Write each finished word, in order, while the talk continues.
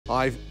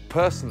I've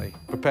personally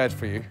prepared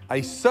for you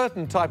a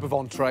certain type of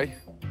entree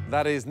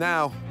that is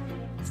now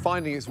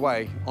finding its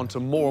way onto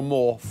more and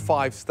more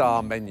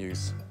five-star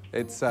menus.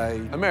 It's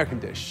an American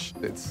dish.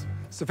 It's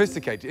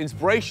sophisticated,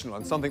 inspirational,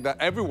 and something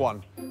that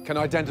everyone can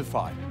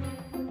identify.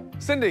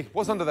 Cindy,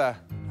 what's under there?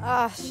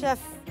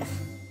 Chef,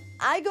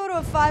 I go to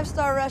a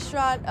five-star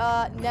restaurant,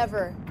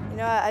 never. You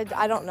know,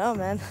 I don't know,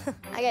 man.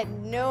 I got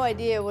no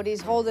idea what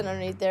he's holding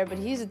underneath there, but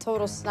he's a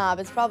total snob.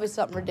 It's probably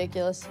something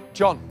ridiculous.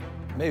 John.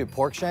 Maybe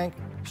pork shank,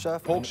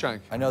 Chef? Pork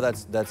shank. I know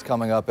that's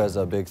coming up as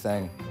a big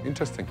thing.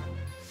 Interesting.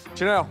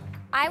 Janelle.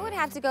 I would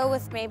have to go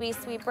with maybe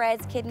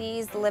sweetbreads,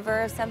 kidneys,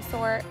 liver of some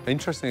sort.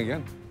 Interesting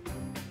again.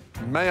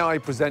 May I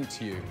present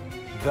to you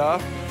the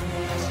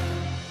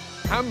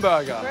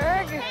hamburger?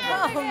 Burger?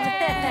 Oh,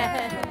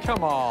 man.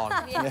 Come on.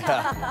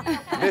 Yeah.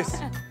 This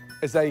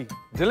is a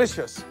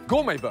delicious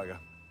gourmet burger.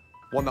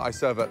 One that I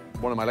serve at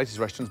one of my latest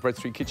restaurants, Bread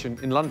Street Kitchen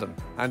in London.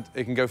 And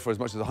it can go for as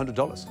much as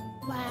 $100.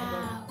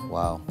 Wow.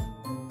 Wow.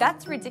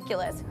 That's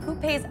ridiculous. Who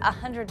pays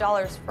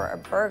 $100 for a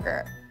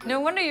burger? No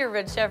wonder you're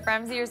rich, Chef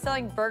Ramsay. You're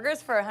selling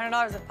burgers for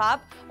 $100 a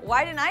pop.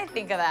 Why didn't I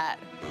think of that?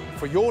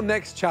 For your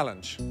next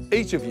challenge,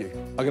 each of you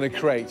are going to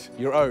create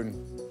your own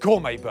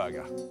gourmet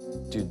burger.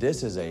 Dude,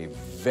 this is a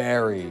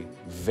very,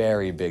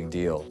 very big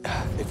deal.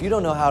 If you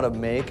don't know how to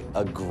make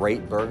a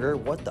great burger,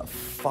 what the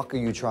fuck are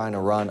you trying to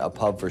run a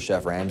pub for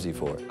Chef Ramsay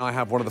for? I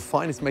have one of the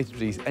finest maitre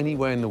d's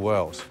anywhere in the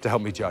world to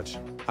help me judge.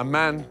 A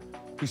man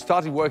who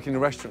started working in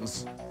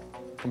restaurants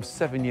from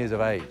 7 years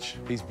of age.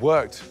 He's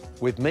worked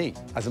with me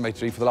as a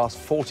maitre d' for the last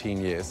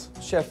 14 years.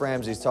 Chef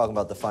Ramsay's talking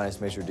about the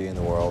finest maitre d' in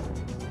the world.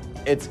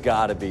 It's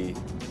gotta be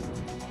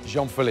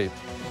Jean-Philippe.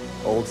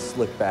 Old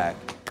slick back.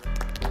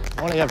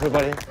 Morning,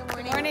 everybody. Good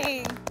morning.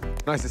 Morning.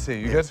 Nice to see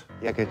you. You good?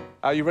 Yeah, good.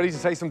 Are you ready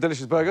to taste some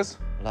delicious burgers?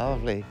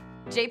 Lovely.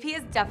 JP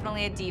is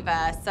definitely a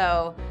diva,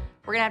 so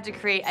we're gonna have to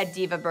create a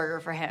diva burger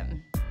for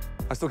him.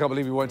 I still can't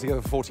believe we weren't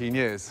together for 14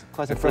 years.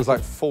 Quite it feels like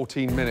impressive.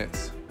 14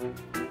 minutes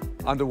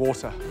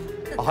underwater.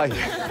 Without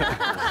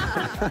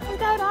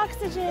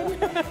oxygen.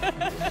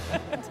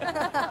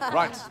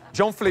 Right,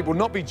 Jean-Philippe will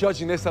not be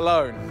judging this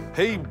alone.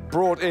 He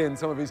brought in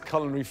some of his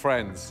culinary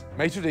friends,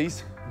 maitre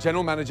d's,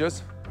 general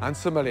managers, and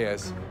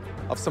sommeliers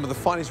of some of the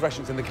finest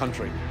restaurants in the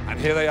country. And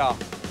here they are.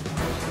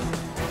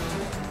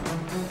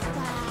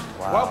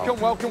 Wow. Welcome,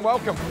 welcome,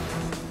 welcome.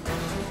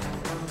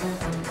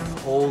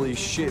 Holy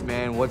shit,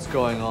 man, what's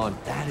going on?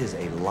 That is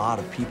a lot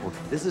of people.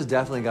 This has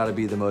definitely got to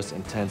be the most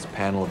intense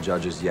panel of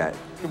judges yet.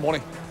 Good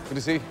morning. Good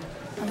to see you.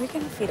 Are we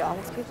gonna feed all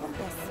these people?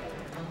 Yes.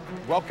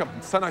 Welcome.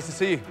 It's so nice to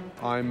see you.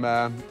 I'm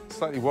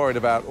slightly worried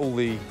about all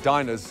the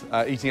diners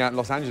eating out in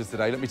Los Angeles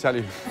today, let me tell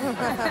you.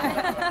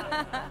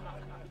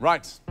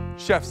 Right,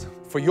 chefs,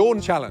 for your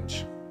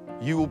challenge,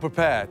 you will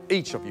prepare,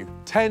 each of you,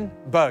 10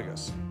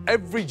 burgers.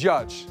 Every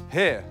judge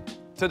here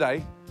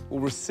today will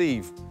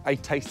receive a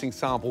tasting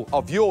sample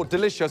of your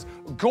delicious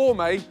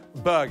gourmet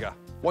burger.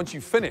 Once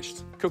you've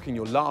finished cooking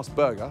your last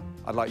burger,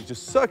 I'd like you to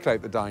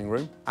circulate the dining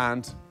room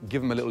and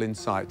give them a little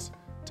insight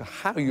to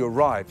how you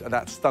arrived at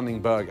that stunning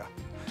burger.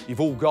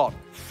 You've all got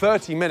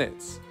 30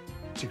 minutes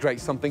to create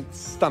something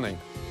stunning.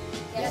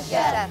 Yes,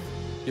 chef.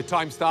 Your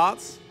time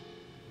starts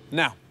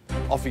now.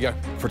 Off you go.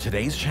 For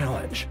today's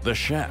challenge, the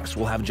chefs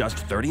will have just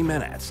 30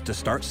 minutes to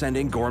start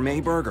sending gourmet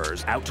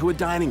burgers out to a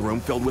dining room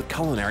filled with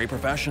culinary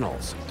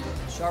professionals.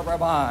 Sharp right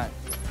behind.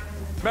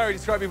 Mary,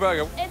 describe your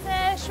burger. It's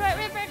a short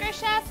rib burger,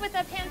 chef, with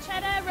a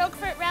pancetta,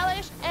 roquefort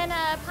relish, and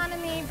a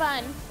panini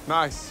bun.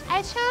 Nice.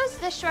 I chose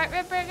the short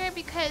rib burger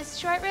because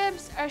short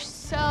ribs are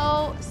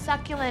so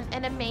succulent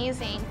and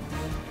amazing.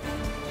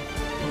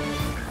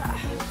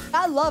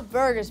 I love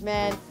burgers,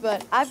 man,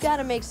 but I've got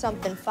to make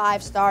something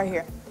 5-star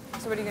here.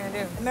 So what are you gonna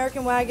do?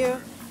 American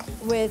Wagyu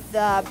with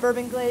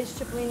bourbon glazed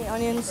cipollini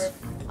onions.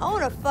 I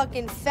want a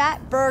fucking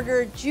fat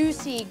burger,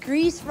 juicy,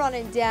 grease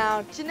running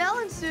down.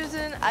 Janelle and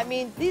Susan, I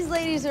mean, these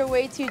ladies are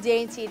way too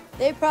dainty.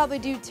 They probably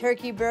do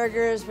turkey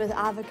burgers with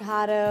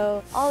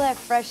avocado, all that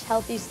fresh,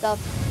 healthy stuff.